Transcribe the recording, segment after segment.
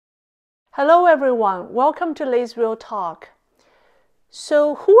Hello everyone, welcome to Lay's Real Talk.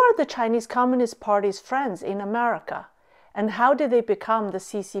 So who are the Chinese Communist Party's friends in America? And how did they become the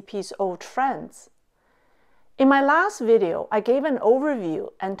CCP's old friends? In my last video, I gave an overview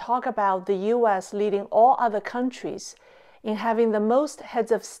and talked about the US leading all other countries in having the most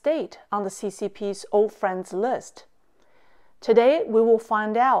heads of state on the CCP's old friends list. Today, we will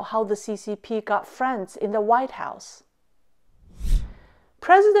find out how the CCP got friends in the White House.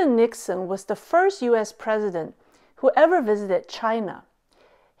 President Nixon was the first US president who ever visited China.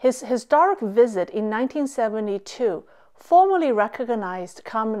 His historic visit in 1972 formally recognized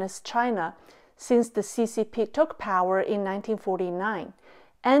Communist China since the CCP took power in 1949,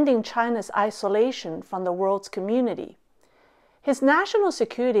 ending China's isolation from the world's community. His national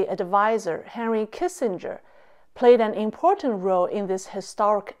security advisor, Henry Kissinger, played an important role in this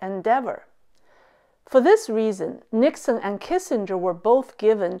historic endeavor. For this reason, Nixon and Kissinger were both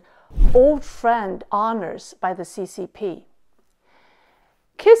given Old Friend honors by the CCP.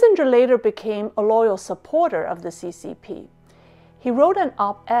 Kissinger later became a loyal supporter of the CCP. He wrote an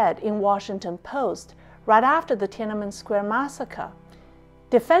op-ed in Washington Post right after the Tiananmen Square massacre,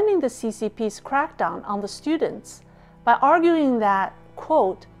 defending the CCP's crackdown on the students by arguing that,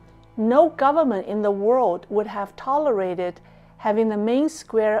 quote, no government in the world would have tolerated having the main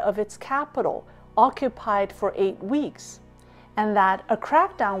square of its capital occupied for 8 weeks, and that a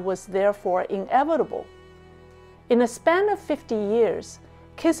crackdown was therefore inevitable. In a span of 50 years,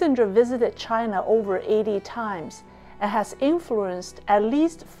 Kissinger visited China over 80 times and has influenced at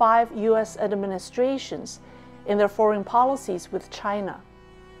least 5 US administrations in their foreign policies with China.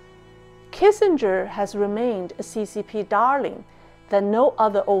 Kissinger has remained a CCP darling that no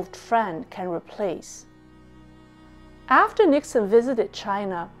other old friend can replace. After Nixon visited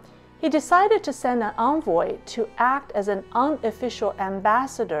China, he decided to send an envoy to act as an unofficial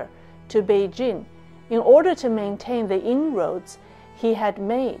ambassador to Beijing in order to maintain the inroads he had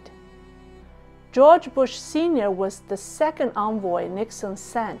made. George Bush Sr. was the second envoy Nixon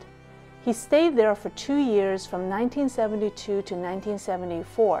sent. He stayed there for 2 years from 1972 to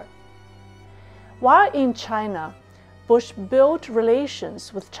 1974. While in China, Bush built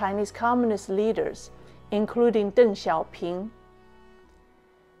relations with Chinese communist leaders, including Deng Xiaoping.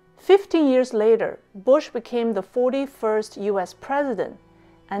 15 years later, Bush became the 41st US president,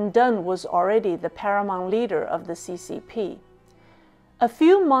 and Deng was already the paramount leader of the CCP. A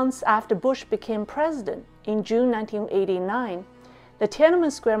few months after Bush became president, in June 1989, the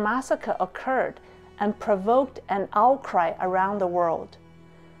Tiananmen Square massacre occurred and provoked an outcry around the world.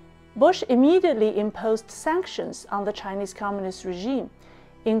 Bush immediately imposed sanctions on the Chinese Communist regime,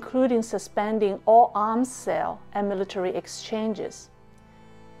 including suspending all arms sale and military exchanges.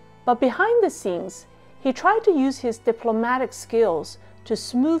 But behind the scenes, he tried to use his diplomatic skills to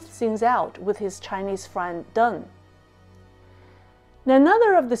smooth things out with his Chinese friend Deng. Now,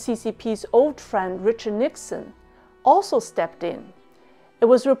 another of the CCP's old friend, Richard Nixon, also stepped in. It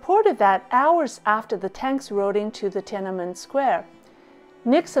was reported that hours after the tanks rode into the Tiananmen Square,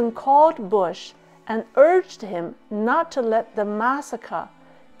 Nixon called Bush and urged him not to let the massacre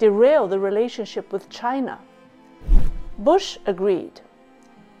derail the relationship with China. Bush agreed.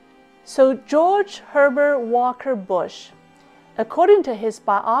 So George Herbert Walker Bush, according to his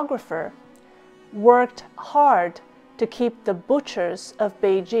biographer, worked hard to keep the butchers of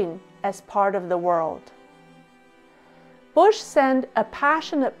Beijing as part of the world. Bush sent a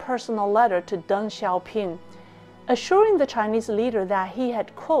passionate personal letter to Deng Xiaoping, assuring the Chinese leader that he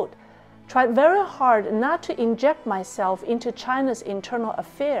had, quote, tried very hard not to inject myself into China's internal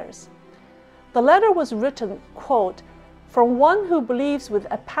affairs. The letter was written, quote, from one who believes with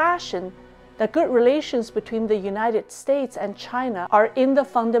a passion that good relations between the United States and China are in the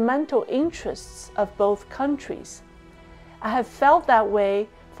fundamental interests of both countries. I have felt that way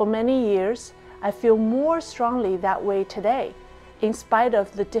for many years. I feel more strongly that way today, in spite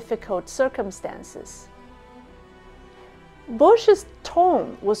of the difficult circumstances. Bush's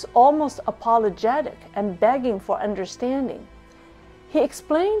tone was almost apologetic and begging for understanding. He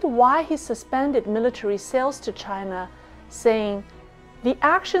explained why he suspended military sales to China, saying, the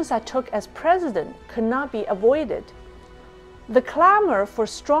actions I took as president could not be avoided. The clamor for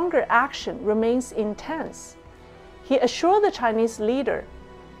stronger action remains intense. He assured the Chinese leader,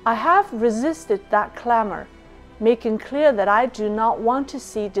 I have resisted that clamor, making clear that I do not want to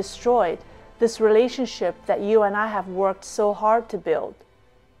see destroyed this relationship that you and I have worked so hard to build.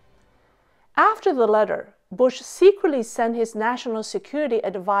 After the letter, Bush secretly sent his national security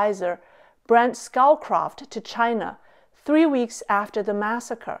advisor, Brent Scowcroft, to China 3 weeks after the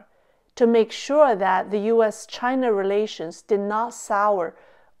massacre to make sure that the US-China relations did not sour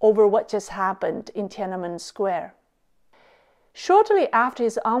over what just happened in Tiananmen Square. Shortly after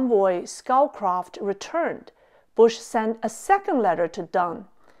his envoy Scowcroft returned, Bush sent a second letter to Deng.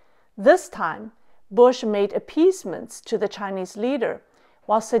 This time, Bush made appeasements to the Chinese leader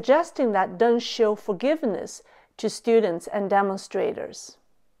while suggesting that Deng show forgiveness to students and demonstrators.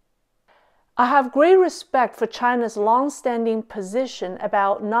 I have great respect for China's long-standing position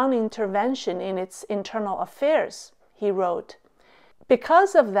about non-intervention in its internal affairs, he wrote.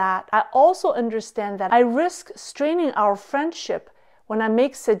 Because of that, I also understand that I risk straining our friendship when I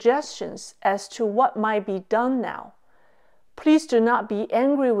make suggestions as to what might be done now. Please do not be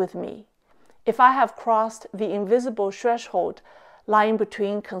angry with me if I have crossed the invisible threshold lying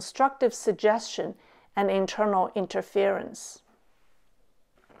between constructive suggestion and internal interference.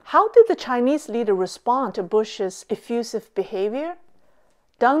 How did the Chinese leader respond to Bush's effusive behavior?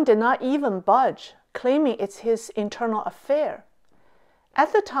 Deng did not even budge, claiming it's his internal affair.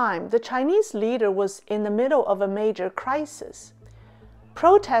 At the time, the Chinese leader was in the middle of a major crisis.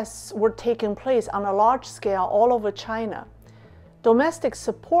 Protests were taking place on a large scale all over China. Domestic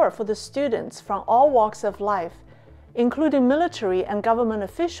support for the students from all walks of life, including military and government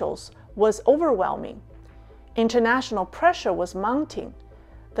officials, was overwhelming. International pressure was mounting.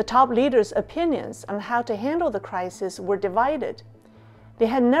 The top leaders' opinions on how to handle the crisis were divided. They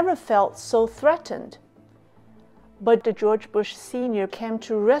had never felt so threatened. But George Bush Sr. came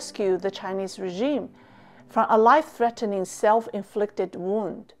to rescue the Chinese regime from a life-threatening self-inflicted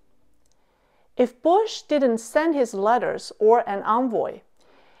wound. If Bush didn't send his letters or an envoy,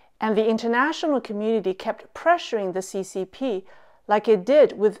 and the international community kept pressuring the CCP like it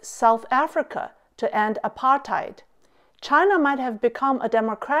did with South Africa to end apartheid, China might have become a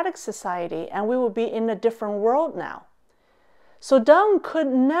democratic society and we would be in a different world now. So Deng could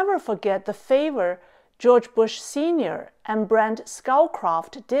never forget the favor George Bush Sr. and Brent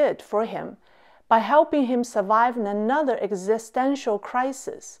Scowcroft did for him by helping him survive another existential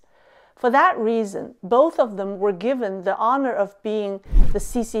crisis. For that reason, both of them were given the honor of being the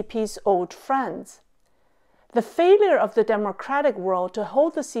CCP's old friends. The failure of the democratic world to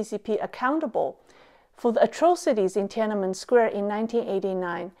hold the CCP accountable for the atrocities in Tiananmen Square in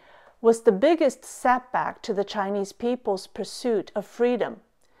 1989 was the biggest setback to the Chinese people's pursuit of freedom.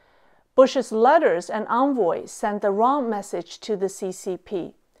 Bush's letters and envoy sent the wrong message to the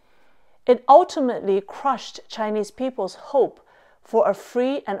CCP. It ultimately crushed Chinese people's hope for a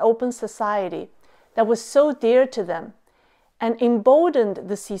free and open society that was so dear to them, and emboldened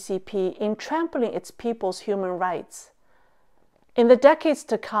the CCP in trampling its people's human rights. In the decades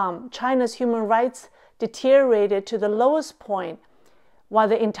to come, China's human rights deteriorated to the lowest point, while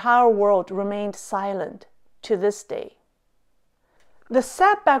the entire world remained silent to this day. The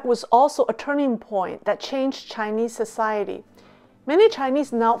setback was also a turning point that changed Chinese society. Many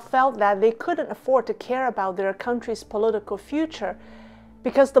Chinese now felt that they couldn't afford to care about their country's political future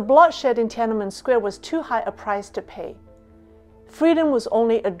because the bloodshed in Tiananmen Square was too high a price to pay. Freedom was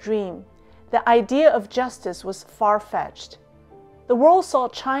only a dream. The idea of justice was far-fetched. The world saw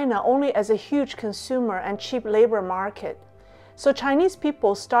China only as a huge consumer and cheap labor market, so Chinese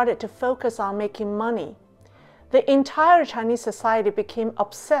people started to focus on making money. The entire Chinese society became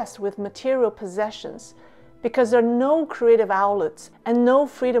obsessed with material possessions because there are no creative outlets and no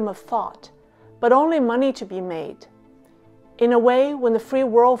freedom of thought, but only money to be made. In a way, when the free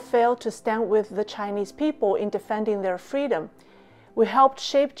world failed to stand with the Chinese people in defending their freedom, we helped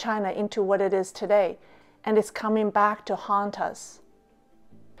shape China into what it is today, and it's coming back to haunt us.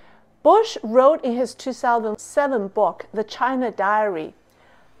 Bush wrote in his 2007 book, The China Diary,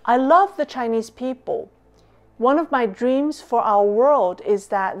 "I love the Chinese people. One of my dreams for our world is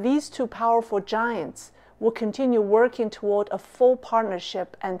that these two powerful giants will continue working toward a full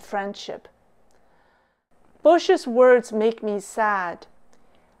partnership and friendship." Bush's words make me sad.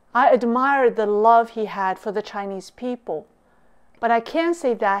 I admired the love he had for the Chinese people, but I can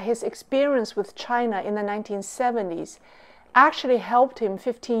say that his experience with China in the 1970s actually helped him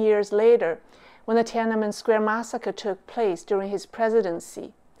 15 years later when the Tiananmen Square massacre took place during his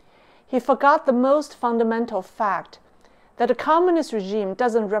presidency. He forgot the most fundamental fact, that a communist regime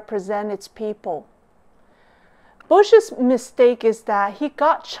doesn't represent its people. Bush's mistake is that he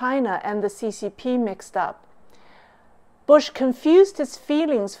got China and the CCP mixed up. Bush confused his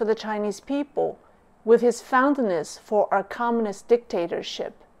feelings for the Chinese people with his fondness for a communist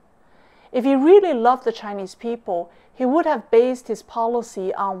dictatorship. If he really loved the Chinese people, he would have based his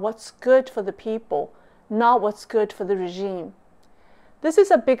policy on what's good for the people, not what's good for the regime. This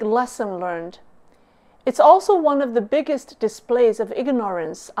is a big lesson learned. It's also one of the biggest displays of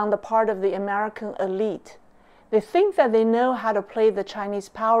ignorance on the part of the American elite. They think that they know how to play the Chinese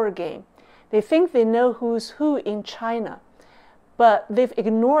power game. They think they know who's who in China. But they've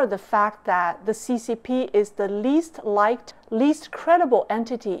ignored the fact that the CCP is the least liked, least credible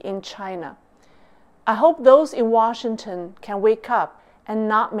entity in China. I hope those in Washington can wake up and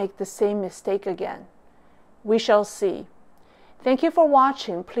not make the same mistake again. We shall see. Thank you for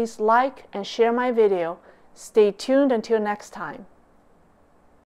watching. Please like and share my video. Stay tuned until next time.